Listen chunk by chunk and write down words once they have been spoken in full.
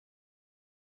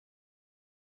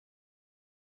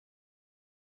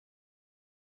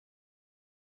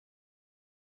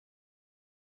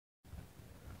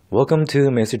Welcome to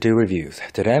Mr. 2 Reviews.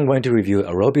 Today I'm going to review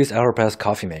Aerobie's AeroPress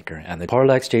coffee maker and the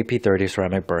Porlex JP-30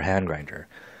 ceramic burr hand grinder.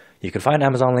 You can find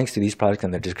Amazon links to these products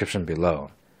in the description below.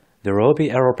 The Aerobie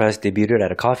AeroPress debuted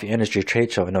at a coffee industry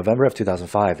trade show in November of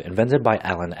 2005, invented by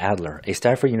Alan Adler, a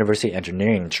Stanford University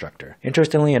engineering instructor.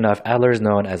 Interestingly enough, Adler is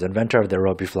known as inventor of the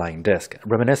Aerobie flying disc,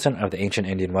 reminiscent of the ancient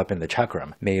Indian weapon the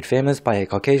chakram, made famous by a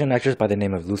Caucasian actress by the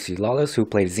name of Lucy Lawless who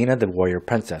played Xena the Warrior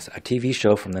Princess, a TV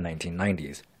show from the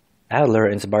 1990s. Adler,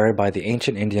 inspired by the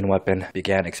ancient Indian weapon,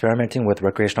 began experimenting with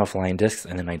recreational flying discs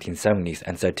in the 1970s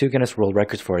and set 2 Guinness World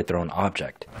Records for a thrown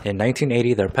object. In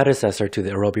 1980, their predecessor to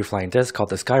the Aerobie flying disc called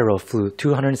the Skyro flew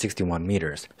 261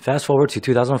 meters. Fast forward to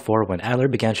 2004 when Adler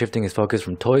began shifting his focus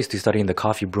from toys to studying the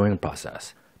coffee brewing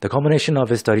process. The culmination of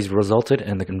his studies resulted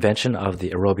in the invention of the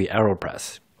Aerobie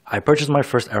AeroPress. I purchased my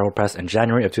first AeroPress in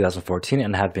January of 2014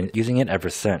 and have been using it ever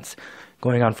since,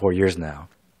 going on 4 years now.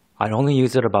 I only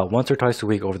use it about once or twice a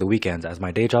week over the weekends as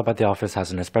my day job at the office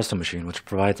has an espresso machine which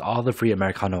provides all the free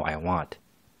Americano I want.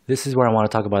 This is where I want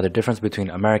to talk about the difference between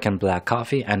American black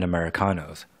coffee and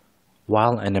Americanos.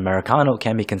 While an Americano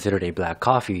can be considered a black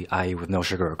coffee, i.e. with no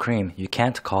sugar or cream, you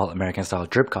can't call American style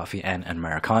drip coffee an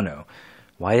Americano.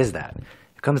 Why is that?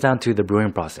 It comes down to the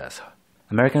brewing process.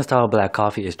 American style black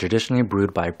coffee is traditionally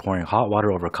brewed by pouring hot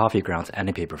water over coffee grounds and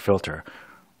a paper filter,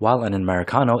 while an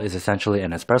Americano is essentially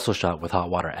an espresso shot with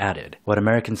hot water added, what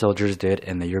American soldiers did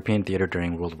in the European theater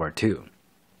during World War II.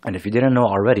 And if you didn't know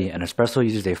already, an espresso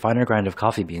uses a finer grind of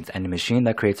coffee beans and a machine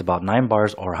that creates about 9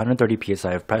 bars or 130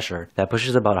 psi of pressure that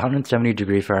pushes about 170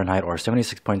 degree Fahrenheit or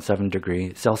 76.7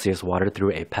 degree Celsius water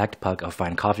through a packed puck of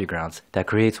fine coffee grounds that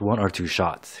creates 1 or 2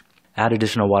 shots. Add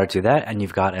additional water to that and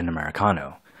you've got an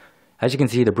Americano. As you can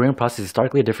see, the brewing process is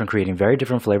starkly different, creating very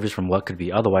different flavors from what could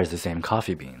be otherwise the same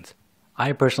coffee beans.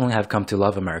 I personally have come to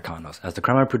love Americanos, as the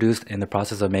crema produced in the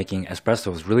process of making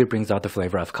espressos really brings out the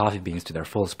flavor of coffee beans to their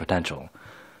fullest potential.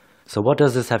 So what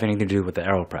does this have anything to do with the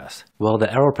AeroPress? Well, the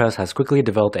AeroPress has quickly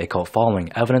developed a cult following,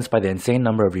 evidenced by the insane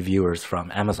number of reviewers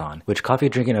from Amazon, which coffee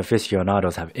drinking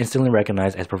aficionados have instantly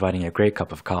recognized as providing a great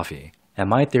cup of coffee. And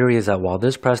my theory is that while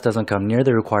this press doesn't come near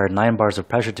the required 9 bars of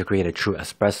pressure to create a true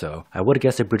espresso, I would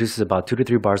guess it produces about 2 to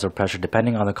 3 bars of pressure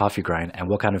depending on the coffee grind and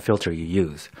what kind of filter you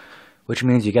use. Which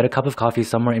means you get a cup of coffee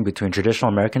somewhere in between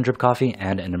traditional American drip coffee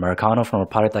and an Americano from a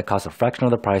product that costs a fraction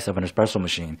of the price of an espresso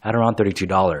machine at around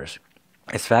 $32.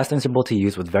 It's fast and simple to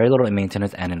use with very little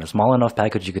maintenance, and in a small enough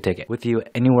package you could take it with you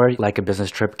anywhere like a business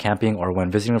trip, camping, or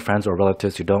when visiting friends or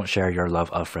relatives who don't share your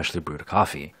love of freshly brewed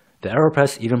coffee. The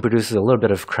AeroPress even produces a little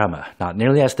bit of crema, not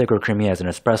nearly as thick or creamy as an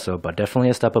espresso, but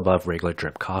definitely a step above regular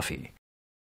drip coffee.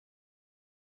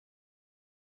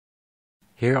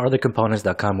 Here are the components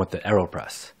that come with the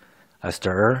AeroPress: a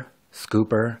stirrer,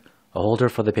 scooper, a holder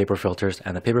for the paper filters,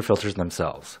 and the paper filters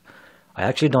themselves. I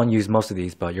actually don't use most of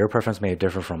these, but your preference may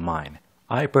differ from mine.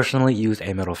 I personally use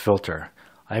a metal filter.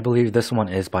 I believe this one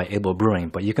is by Able Brewing,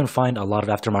 but you can find a lot of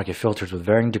aftermarket filters with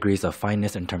varying degrees of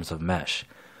fineness in terms of mesh.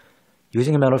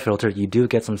 Using a metal filter, you do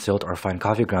get some silt or fine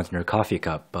coffee grounds in your coffee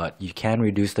cup, but you can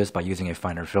reduce this by using a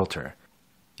finer filter.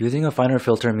 Using a finer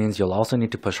filter means you'll also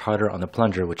need to push harder on the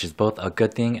plunger, which is both a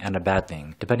good thing and a bad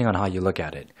thing, depending on how you look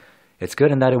at it. It's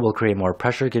good in that it will create more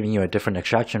pressure, giving you a different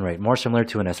extraction rate more similar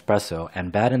to an espresso,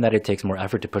 and bad in that it takes more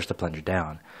effort to push the plunger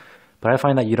down. But I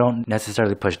find that you don't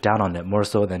necessarily push down on it more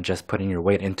so than just putting your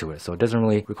weight into it, so it doesn't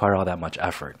really require all that much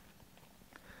effort.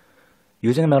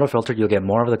 Using a metal filter, you'll get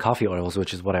more of the coffee oils,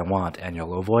 which is what I want, and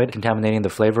you'll avoid contaminating the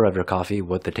flavor of your coffee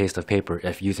with the taste of paper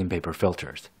if using paper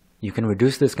filters. You can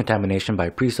reduce this contamination by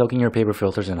pre-soaking your paper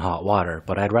filters in hot water,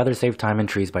 but I'd rather save time and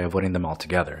trees by avoiding them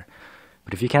altogether.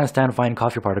 But if you can't stand fine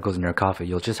coffee particles in your coffee,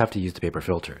 you'll just have to use the paper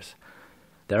filters.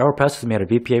 The AeroPress is made of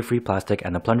BPA-free plastic,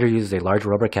 and the plunger uses a large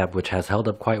rubber cap which has held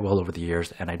up quite well over the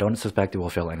years, and I don't suspect it will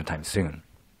fail anytime soon.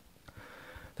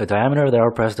 The diameter of the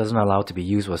AeroPress doesn't allow it to be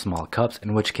used with small cups,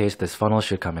 in which case this funnel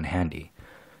should come in handy.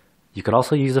 You could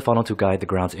also use the funnel to guide the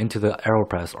grounds into the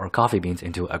AeroPress or coffee beans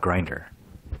into a grinder.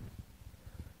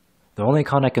 The only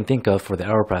con I can think of for the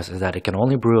AeroPress is that it can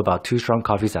only brew about 2 strong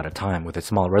coffees at a time with a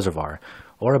small reservoir,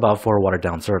 or about 4 watered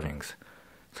down servings.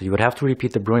 So you would have to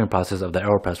repeat the brewing process of the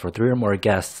AeroPress for 3 or more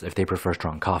guests if they prefer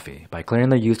strong coffee, by clearing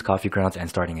the used coffee grounds and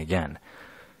starting again.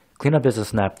 Cleanup is a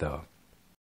snap though.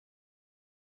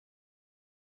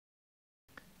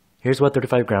 Here's what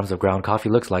 35 grams of ground coffee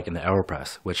looks like in the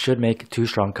AeroPress, which should make 2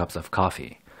 strong cups of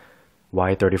coffee.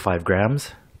 Why 35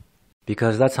 grams?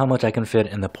 Because that's how much I can fit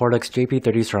in the Porlex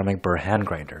JP-30 ceramic burr hand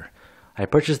grinder. I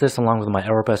purchased this along with my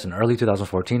AeroPress in early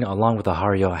 2014 along with a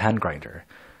Hario hand grinder.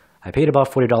 I paid about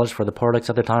 $40 for the Porlex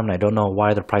at the time, and I don't know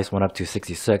why the price went up to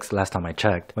 $66 last time I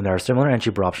checked when there are similar and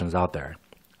cheaper options out there.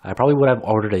 I probably would have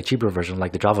ordered a cheaper version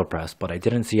like the JP-30, but I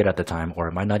didn't see it at the time, or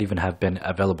it might not even have been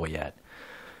available yet.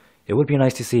 It would be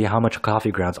nice to see how much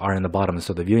coffee grounds are in the bottom,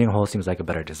 so the viewing hole seems like a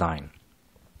better design.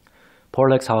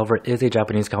 Porlex, however, is a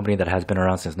Japanese company that has been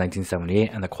around since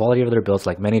 1978, and the quality of their builds,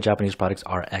 like many Japanese products,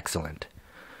 are excellent.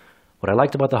 What I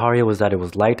liked about the Hario was that it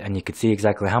was light and you could see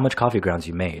exactly how much coffee grounds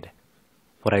you made.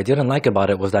 What I didn't like about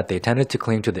it was that they tended to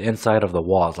cling to the inside of the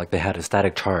walls like they had a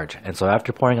static charge, and so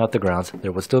after pouring out the grounds,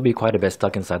 there would still be quite a bit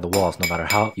stuck inside the walls no matter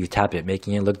how you tap it,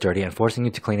 making it look dirty and forcing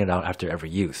you to clean it out after every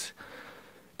use.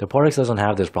 The Porlex doesn't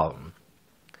have this problem.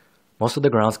 Most of the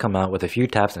grounds come out with a few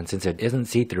taps, and since it isn't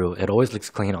see-through, it always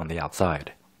looks clean on the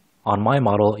outside. On my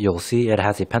model, you'll see it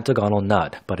has a pentagonal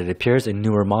nut, but it appears in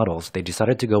newer models they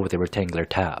decided to go with a rectangular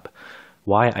tab.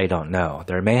 Why, I don't know.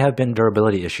 There may have been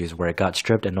durability issues where it got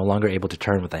stripped and no longer able to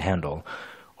turn with the handle.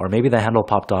 Or maybe the handle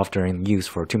popped off during use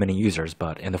for too many users,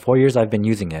 but in the 4 years I've been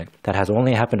using it, that has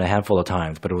only happened a handful of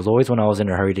times, but it was always when I was in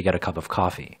a hurry to get a cup of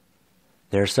coffee.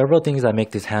 There are several things that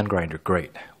make this hand grinder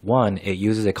great. One, it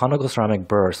uses a conical ceramic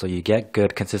burr so you get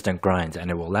good consistent grinds,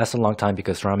 and it will last a long time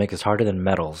because ceramic is harder than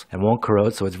metals and won't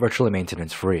corrode, so it's virtually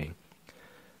maintenance free.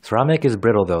 Ceramic is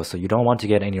brittle though, so you don't want to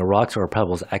get any rocks or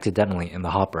pebbles accidentally in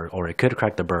the hopper or it could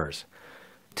crack the burrs.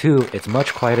 2, it's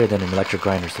much quieter than an electric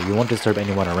grinder, so you won't disturb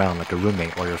anyone around like a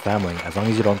roommate or your family as long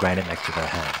as you don't grind it next to their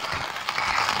head.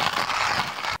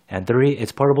 And 3,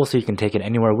 it's portable so you can take it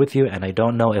anywhere with you, and I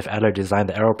don't know if Adler designed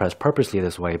the AeroPress purposely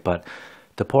this way, but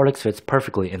the Porlex fits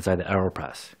perfectly inside the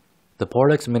AeroPress. The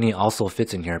Porlex Mini also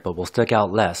fits in here but will stick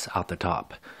out less out the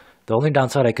top. The only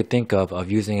downside I could think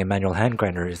of using a manual hand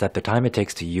grinder is that the time it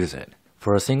takes to use it.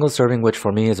 For a single serving, which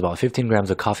for me is about 15 grams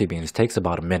of coffee beans, takes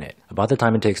about a minute, about the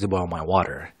time it takes to boil my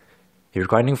water. If you're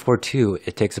grinding for 2,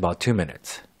 it takes about 2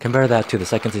 minutes. Compare that to the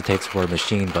seconds it takes for a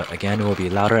machine, but again it will be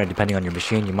louder, and depending on your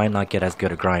machine you might not get as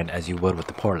good a grind as you would with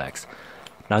the Porlex,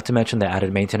 not to mention the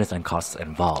added maintenance and costs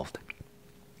involved.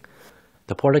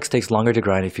 The Porlex takes longer to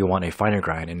grind if you want a finer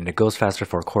grind, and it goes faster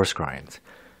for coarse grinds.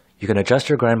 You can adjust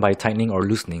your grind by tightening or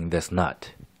loosening this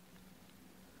nut.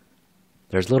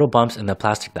 There's little bumps in the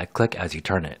plastic that click as you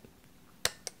turn it.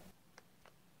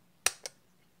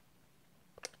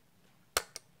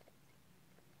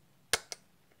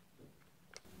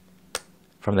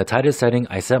 From the tightest setting,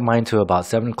 I set mine to about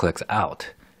 7 clicks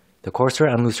out. The coarser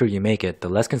and looser you make it, the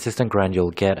less consistent grind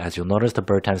you'll get, as you'll notice the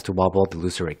burr tends to wobble the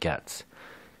looser it gets.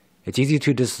 It's easy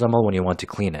to disassemble when you want to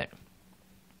clean it.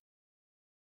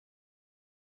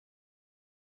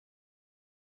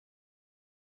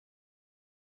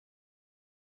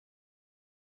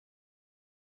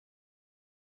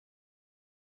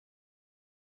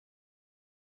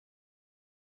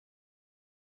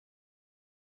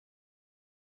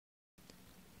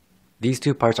 These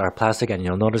 2 parts are plastic, and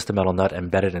you'll notice the metal nut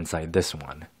embedded inside this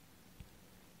one.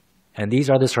 And these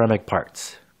are the ceramic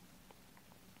parts.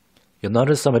 You'll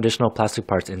notice some additional plastic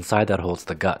parts inside that holds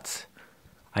the guts.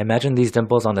 I imagine these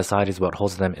dimples on the side is what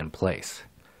holds them in place.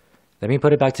 Let me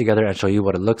put it back together and show you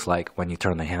what it looks like when you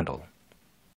turn the handle.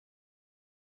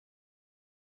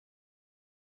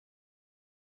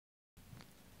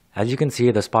 As you can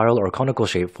see, the spiral or conical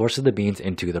shape forces the beans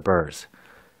into the burrs.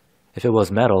 If it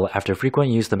was metal, after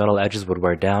frequent use the metal edges would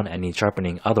wear down and need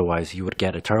sharpening, otherwise you would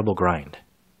get a terrible grind.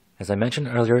 As I mentioned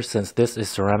earlier, since this is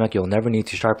ceramic, you'll never need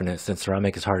to sharpen it since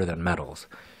ceramic is harder than metals.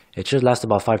 It should last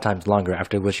about 5 times longer,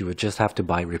 after which you would just have to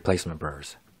buy replacement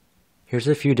burrs. Here's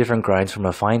a few different grinds from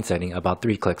a fine setting about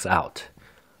 3 clicks out,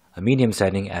 a medium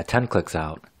setting at 10 clicks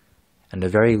out, and a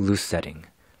very loose setting.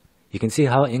 You can see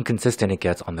how inconsistent it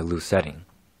gets on the loose setting.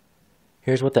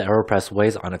 Here's what the AeroPress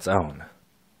weighs on its own,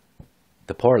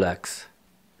 the Porlex,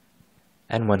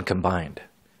 and when combined.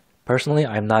 Personally,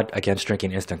 I'm not against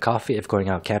drinking instant coffee if going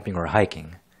out camping or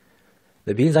hiking.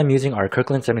 The beans I'm using are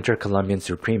Kirkland Signature Colombian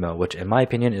Supremo, which in my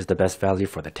opinion is the best value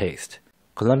for the taste.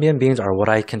 Colombian beans are what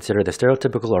I consider the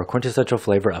stereotypical or quintessential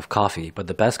flavor of coffee, but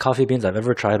the best coffee beans I've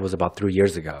ever tried was about 3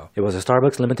 years ago. It was a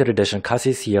Starbucks limited edition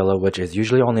Casi Cielo, which is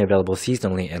usually only available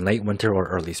seasonally in late winter or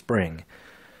early spring.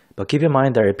 But keep in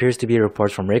mind there appears to be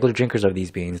reports from regular drinkers of these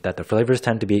beans that the flavors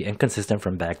tend to be inconsistent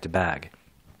from bag to bag.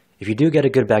 If you do get a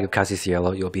good bag of Casi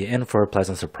Cielo, you'll be in for a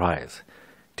pleasant surprise.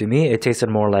 To me, it tasted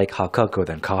more like hot cocoa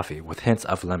than coffee, with hints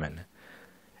of lemon.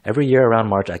 Every year around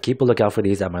March, I keep a lookout for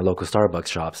these at my local Starbucks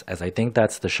shops, as I think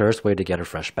that's the surest way to get a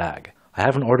fresh bag. I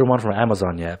haven't ordered one from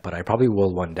Amazon yet, but I probably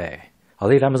will one day. I'll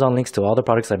leave Amazon links to all the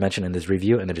products I mentioned in this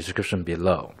review in the description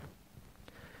below.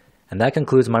 And that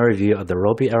concludes my review of the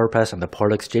Aerobie AeroPress and the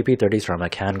Porlex JP-30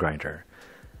 ceramic hand grinder.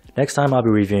 Next time I'll be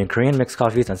reviewing Korean mixed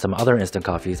coffees and some other instant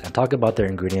coffees and talk about their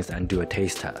ingredients and do a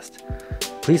taste test.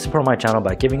 Please support my channel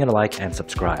by giving it a like and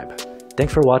subscribe.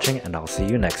 Thanks for watching, and I'll see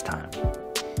you next time.